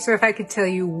So if I could tell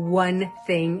you one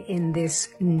thing in this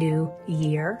new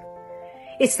year,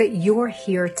 it's that you're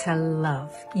here to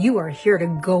love. You are here to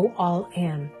go all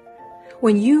in.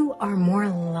 When you are more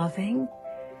loving,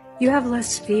 you have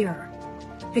less fear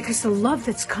because the love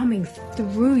that's coming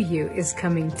through you is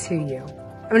coming to you.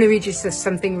 I'm going to read you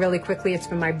something really quickly. It's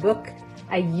from my book,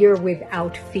 A Year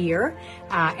Without Fear.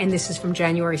 And this is from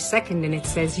January 2nd. And it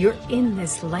says, you're in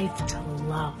this life to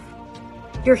love.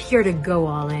 You're here to go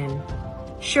all in.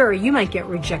 Sure, you might get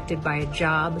rejected by a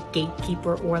job,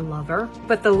 gatekeeper, or lover,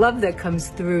 but the love that comes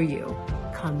through you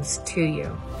comes to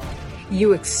you.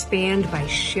 You expand by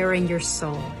sharing your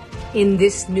soul. In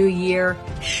this new year,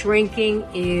 shrinking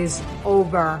is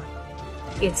over.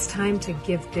 It's time to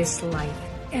give this life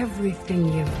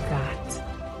everything you've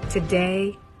got.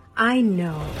 Today, I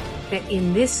know that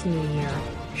in this new year,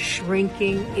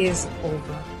 shrinking is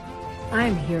over.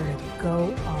 I'm here to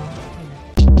go all in.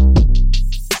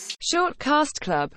 Short Cast Club